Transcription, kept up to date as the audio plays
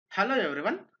Hello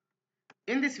everyone.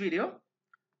 In this video,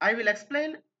 I will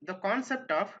explain the concept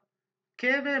of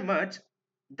k-way merge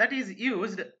that is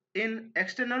used in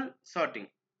external sorting.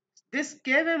 This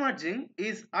k-way merging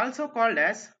is also called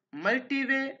as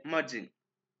multi-way merging.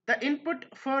 The input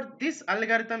for this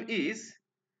algorithm is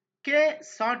k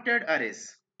sorted arrays.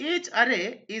 Each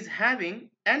array is having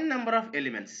n number of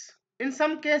elements. In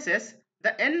some cases,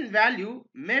 the n value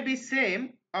may be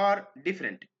same or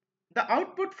different. The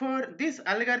output for this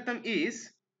algorithm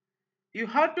is you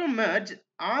have to merge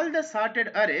all the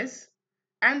sorted arrays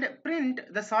and print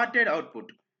the sorted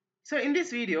output. So in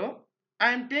this video,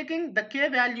 I am taking the k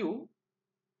value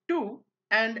 2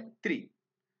 and 3.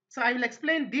 So I will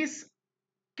explain this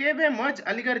k-way merge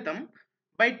algorithm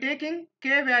by taking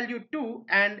k value 2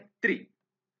 and 3.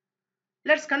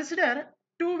 Let's consider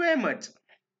two-way merge.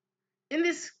 In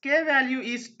this k value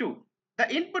is 2.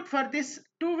 The input for this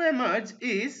two-way merge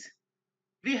is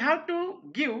we have to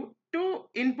give two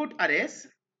input arrays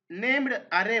named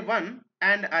array1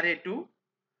 and array2.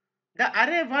 The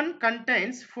array1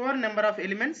 contains 4 number of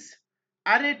elements,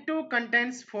 array2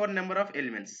 contains 4 number of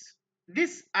elements.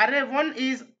 This array1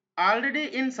 is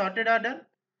already in sorted order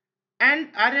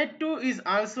and array2 is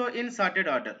also in sorted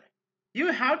order.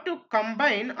 You have to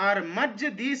combine or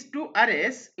merge these two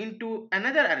arrays into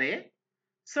another array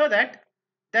so that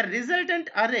the resultant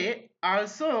array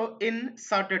also in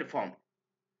sorted form.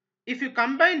 If you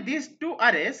combine these two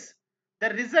arrays, the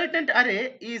resultant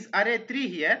array is array 3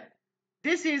 here.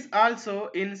 This is also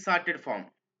in sorted form.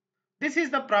 This is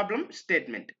the problem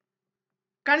statement.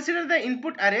 Consider the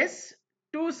input arrays.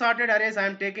 Two sorted arrays I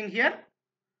am taking here.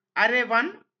 Array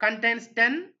 1 contains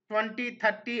 10, 20,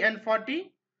 30 and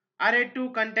 40. Array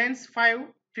 2 contains 5,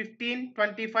 15,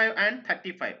 25 and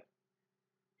 35.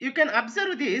 You can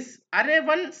observe this. Array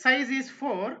 1 size is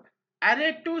 4.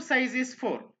 Array 2 size is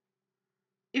 4.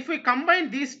 If we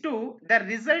combine these two, the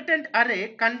resultant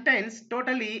array contains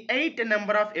totally 8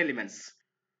 number of elements.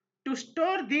 To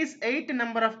store these 8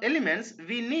 number of elements,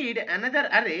 we need another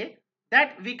array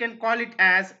that we can call it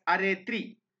as array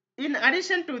 3. In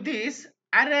addition to this,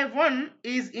 array 1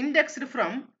 is indexed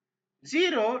from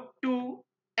 0 to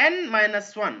n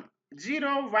minus 1,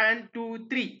 0, 1, 2,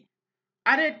 3.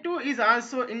 Array 2 is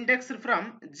also indexed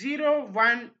from 0,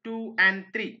 1, 2 and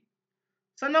 3.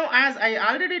 So now as I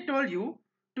already told you,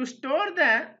 to store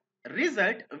the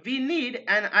result, we need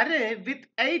an array with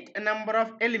 8 number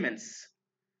of elements.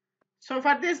 So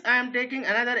for this, I am taking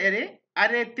another array,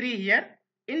 array 3 here,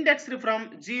 indexed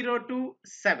from 0 to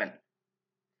 7.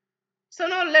 So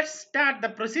now let's start the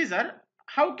procedure.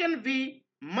 How can we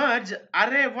merge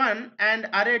array 1 and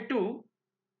array 2,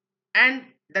 and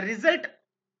the result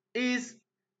is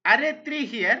array 3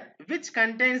 here, which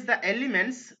contains the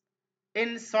elements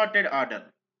in sorted order.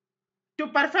 To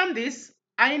perform this,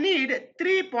 I need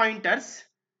 3 pointers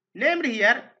named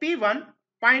here P1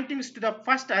 pointing to the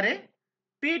first array,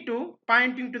 P2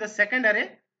 pointing to the second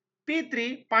array,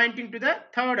 P3 pointing to the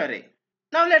third array.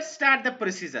 Now let's start the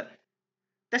procedure.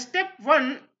 The step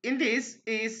 1 in this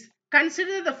is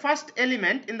consider the first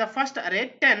element in the first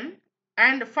array 10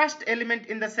 and first element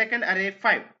in the second array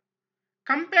 5.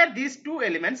 Compare these two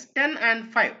elements 10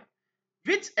 and 5.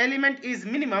 Which element is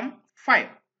minimum? 5.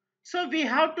 So we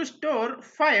have to store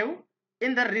 5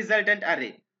 in the resultant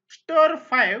array. Store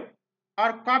 5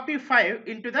 or copy 5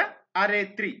 into the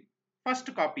array 3.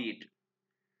 First copy it.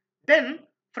 Then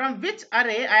from which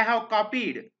array I have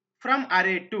copied? From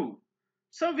array 2.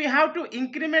 So we have to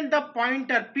increment the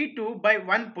pointer P2 by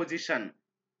 1 position.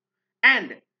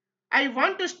 And I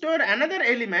want to store another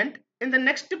element in the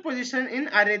next position in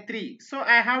array 3. So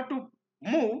I have to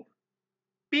move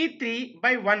P3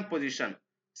 by 1 position.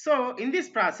 So in this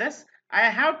process, I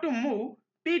have to move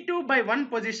P2 by 1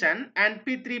 position and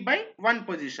P3 by 1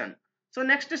 position. So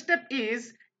next step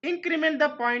is increment the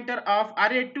pointer of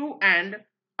array 2 and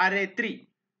array 3.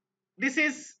 This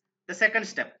is the second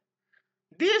step.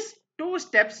 These two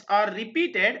steps are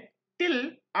repeated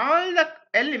till all the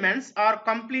elements are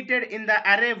completed in the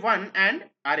array 1 and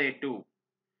array 2.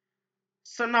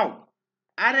 So now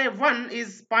array 1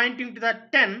 is pointing to the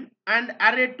 10 and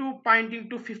array 2 pointing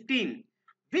to 15.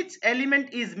 Which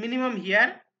element is minimum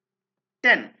here?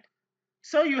 10.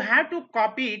 So you have to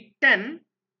copy 10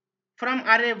 from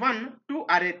array 1 to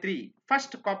array 3.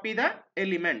 First copy the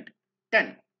element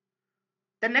 10.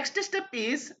 The next step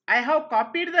is I have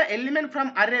copied the element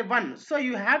from array 1. So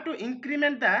you have to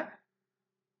increment the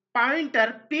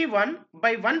pointer P1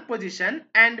 by 1 position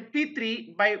and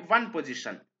P3 by 1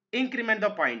 position. Increment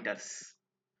the pointers.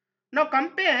 Now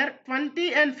compare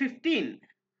 20 and 15.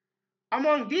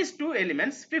 Among these two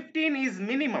elements, 15 is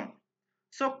minimum.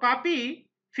 So copy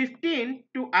 15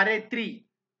 to array 3.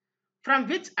 from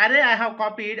which array I have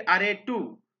copied array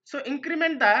 2. So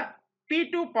increment the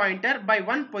P2 pointer by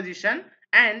 1 position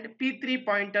and P3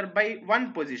 pointer by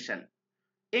 1 position.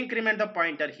 Increment the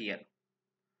pointer here.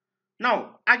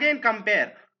 Now again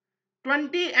compare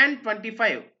 20 and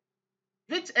 25.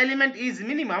 Which element is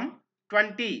minimum?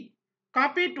 20.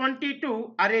 Copy 20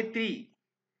 to array 3.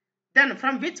 Then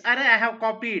from which array I have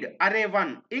copied? Array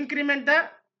 1. Increment the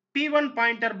P1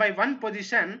 pointer by 1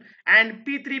 position and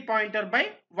P3 pointer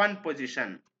by 1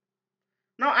 position.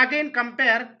 Now again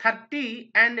compare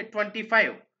 30 and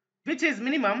 25. Which is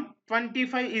minimum?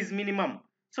 25 is minimum.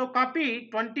 So copy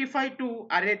 25 to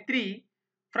array 3.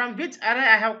 From which array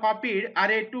I have copied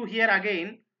array 2 here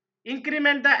again.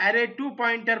 Increment the array 2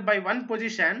 pointer by 1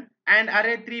 position and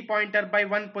array 3 pointer by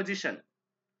 1 position.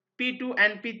 P2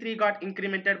 and P3 got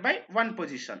incremented by 1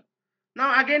 position.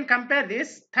 Now again compare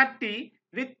this 30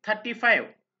 with 35.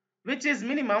 Which is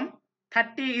minimum?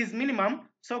 30 is minimum.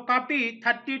 So copy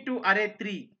 30 to array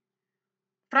 3.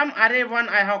 From array 1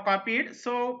 I have copied.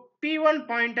 So P1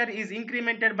 pointer is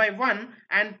incremented by 1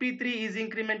 and P3 is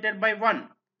incremented by 1.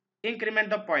 Increment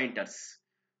the pointers.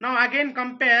 Now again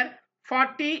compare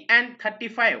 40 and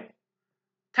 35.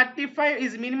 35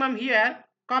 is minimum here.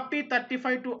 Copy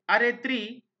 35 to array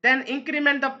 3. Then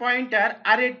increment the pointer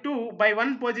array 2 by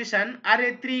 1 position,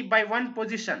 array 3 by 1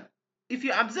 position. If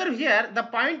you observe here, the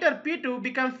pointer P2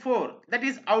 becomes 4. That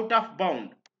is out of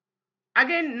bound.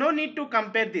 Again, no need to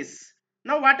compare this.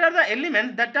 Now what are the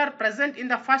elements that are present in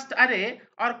the first array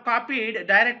are copied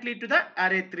directly to the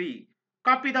array 3.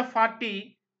 Copy the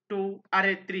 40 to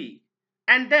array 3.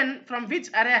 And then from which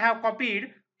array I have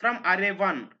copied? From array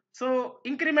 1. So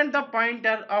increment the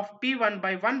pointer of P1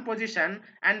 by 1 position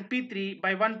and P3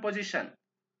 by 1 position.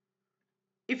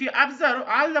 If you observe,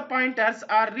 all the pointers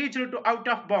are reached to out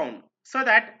of bound so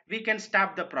that we can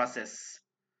stop the process.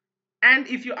 And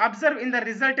if you observe in the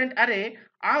resultant array,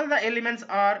 all the elements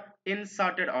are in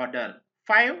sorted order.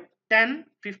 5, 10,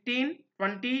 15,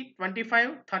 20,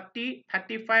 25, 30,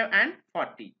 35 and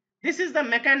 40. This is the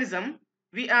mechanism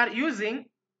we are using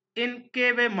in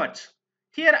k-way merge.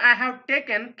 Here I have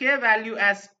taken k value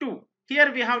as 2.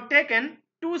 Here we have taken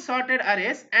two sorted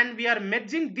arrays and we are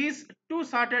merging these two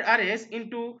sorted arrays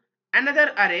into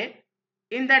another array.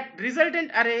 In that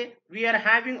resultant array, we are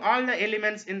having all the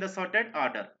elements in the sorted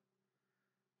order.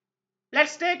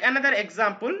 Let's take another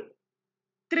example,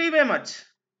 three-way merge.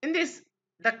 In this,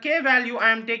 the k value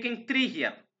I am taking 3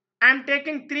 here. I am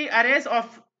taking 3 arrays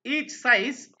of each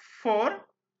size 4.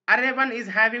 Array 1 is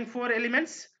having 4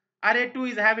 elements. Array 2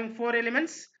 is having 4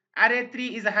 elements. Array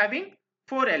 3 is having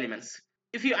 4 elements.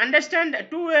 If you understand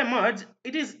two-way merge,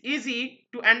 it is easy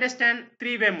to understand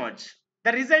three-way merge.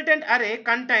 The resultant array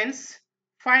contains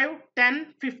 5,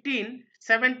 10, 15,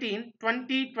 17,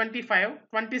 20, 25,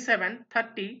 27,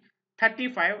 30,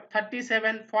 35,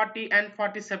 37, 40 and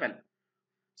 47.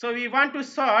 So we want to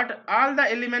sort all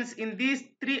the elements in these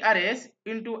 3 arrays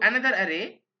into another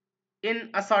array in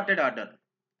a sorted order.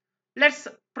 Let's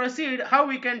proceed how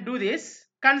we can do this.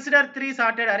 Consider 3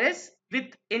 sorted arrays with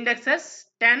indexes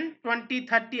 10, 20,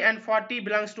 30 and 40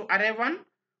 belongs to array 1.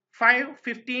 5,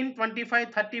 15,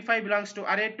 25, 35 belongs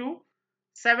to array 2.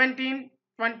 17,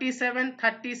 27,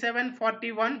 37,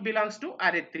 41 belongs to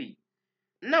array 3.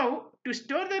 Now, to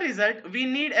store the result, we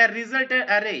need a resultant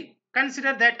array.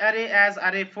 Consider that array as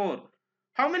array 4.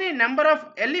 How many number of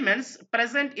elements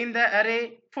present in the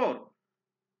array 4?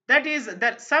 That is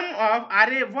the sum of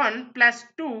array 1 plus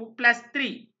 2 plus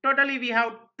 3. Totally we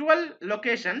have 12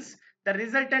 locations. The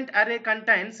resultant array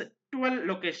contains 12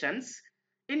 locations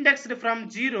indexed from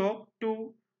 0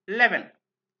 to 11.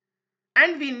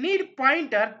 And we need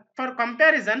pointer for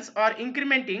comparisons or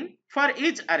incrementing for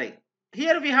each array.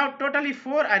 Here we have totally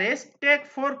 4 arrays. Take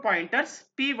 4 pointers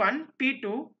P1,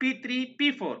 P2, P3,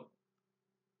 P4.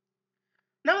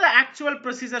 Now the actual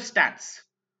procedure starts.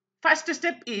 First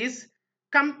step is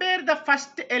compare the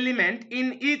first element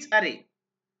in each array.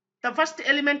 The first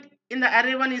element in the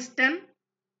array 1 is 10,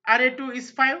 array 2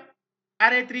 is 5,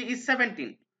 array 3 is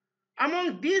 17.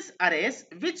 Among these arrays,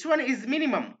 which one is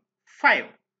minimum? 5.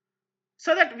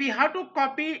 So that we have to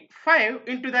copy 5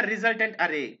 into the resultant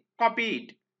array. Copy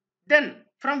it. Then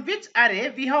from which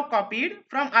array we have copied?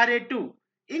 From array 2.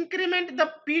 Increment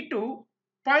the P2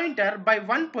 pointer by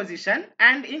 1 position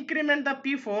and increment the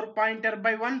P4 pointer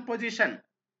by 1 position.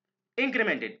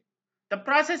 Increment it. The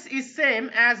process is same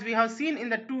as we have seen in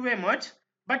the two-way merge,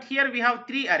 but here we have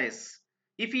 3 arrays.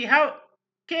 If we have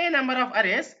k number of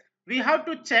arrays, we have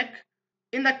to check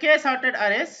in the k sorted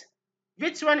arrays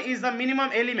which one is the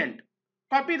minimum element.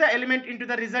 Copy the element into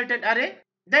the resultant array,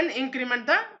 then increment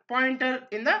the pointer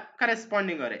in the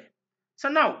corresponding array. So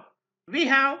now we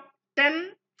have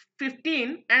 10,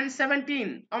 15 and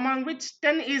 17, among which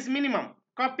 10 is minimum.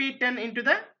 Copy 10 into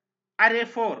the array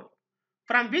 4.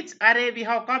 From which array we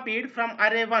have copied? From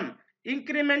array 1.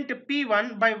 Increment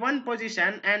P1 by 1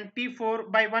 position and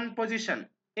P4 by 1 position.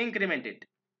 Increment it.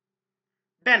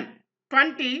 Then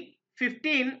 20,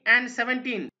 15 and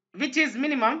 17, which is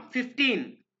minimum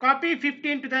 15. Copy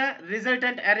 15 to the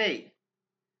resultant array.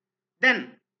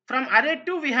 Then from array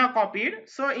 2 we have copied,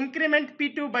 so increment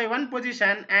P2 by 1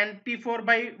 position and P4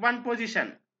 by 1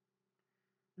 position.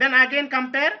 Then again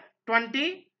compare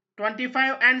 20,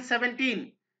 25 and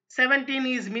 17. 17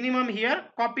 is minimum here,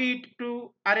 copy it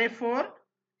to array 4,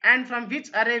 and from which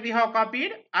array we have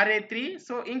copied? Array 3.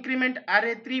 So increment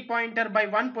array 3 pointer by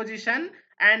 1 position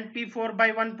and P4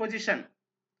 by 1 position.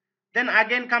 Then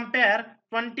again compare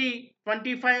 20,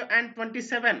 25 and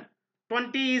 27.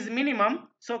 20 is minimum,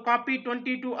 so copy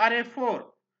 20 to array 4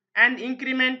 and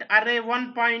increment array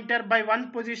 1 pointer by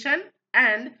 1 position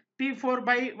and P4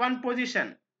 by 1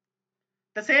 position.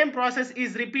 The same process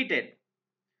is repeated.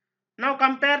 Now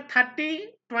compare 30,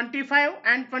 25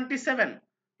 and 27,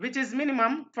 which is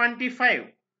minimum 25.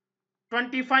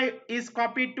 25 is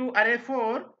copied to array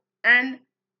 4 and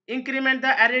increment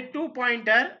the array 2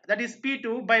 pointer, that is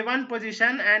P2, by 1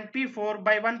 position and P4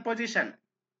 by 1 position.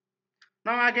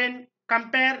 Now again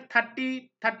compare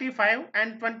 30, 35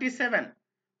 and 27.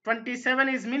 27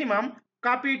 is minimum,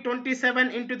 copy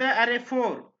 27 into the array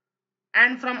 4.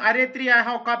 And from array 3 I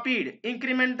have copied,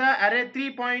 increment the array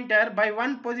 3 pointer by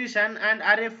 1 position and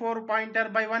array 4 pointer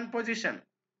by 1 position.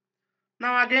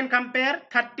 Now again compare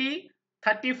 30,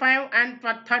 35 and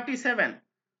 37,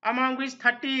 among which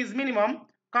 30 is minimum,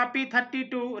 copy 30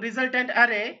 to resultant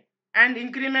array and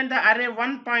increment the array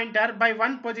 1 pointer by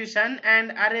 1 position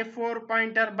and array 4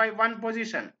 pointer by 1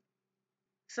 position.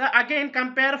 So again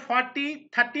compare 40,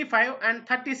 35 and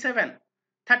 37.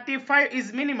 35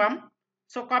 is minimum,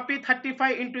 so copy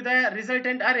 35 into the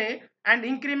resultant array and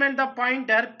increment the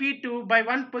pointer P2 by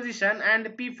 1 position and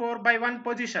P4 by 1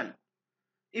 position.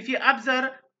 If you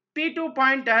observe, P2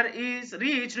 pointer is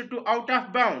reached to out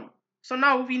of bound. So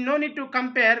now we no need to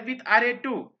compare with array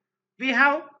 2. We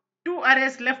have two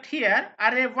arrays left here,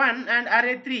 array 1 and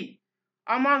array 3.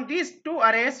 Among these two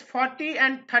arrays, 40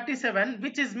 and 37,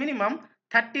 which is minimum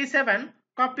 37,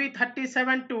 copy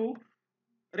 37 to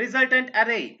resultant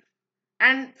array.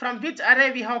 And from which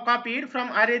array we have copied? From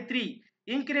array 3.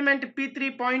 Increment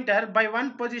P3 pointer by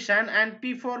 1 position and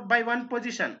P4 by 1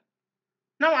 position.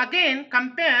 Now again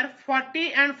compare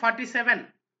 40 and 47.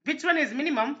 Which one is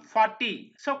minimum?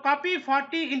 40. So copy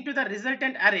 40 into the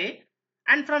resultant array,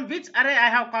 and from which array I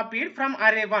have copied? From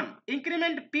array 1.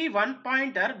 Increment P1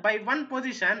 pointer by 1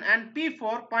 position and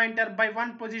P4 pointer by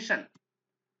 1 position.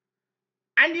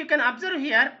 And you can observe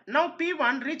here, now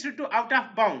P1 reached to out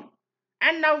of bound.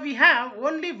 And now we have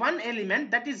only one element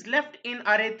that is left in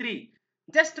array 3.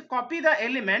 Just copy the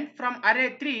element from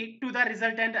array 3 to the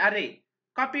resultant array.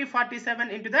 Copy 47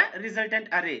 into the resultant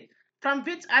array. From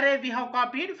which array we have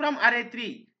copied? From array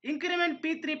 3. Increment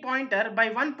P3 pointer by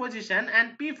 1 position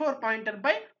and P4 pointer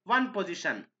by 1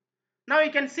 position. Now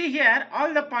you can see here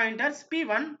all the pointers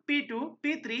P1, P2,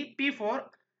 P3, P4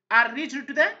 are reached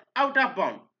to the out of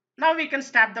bound. Now we can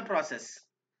start the process.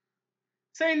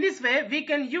 So in this way we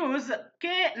can use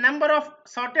k number of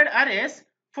sorted arrays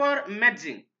for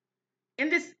merging. In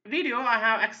this video I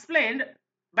have explained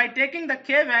by taking the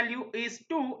k value is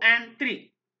 2 and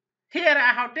 3. Here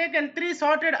I have taken 3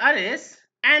 sorted arrays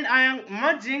and I am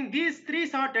merging these 3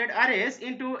 sorted arrays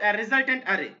into a resultant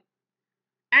array.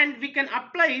 And we can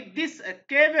apply this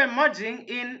k-way merging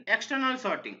in external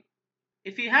sorting.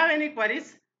 If you have any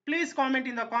queries, please comment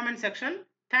in the comment section.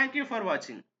 Thank you for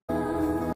watching.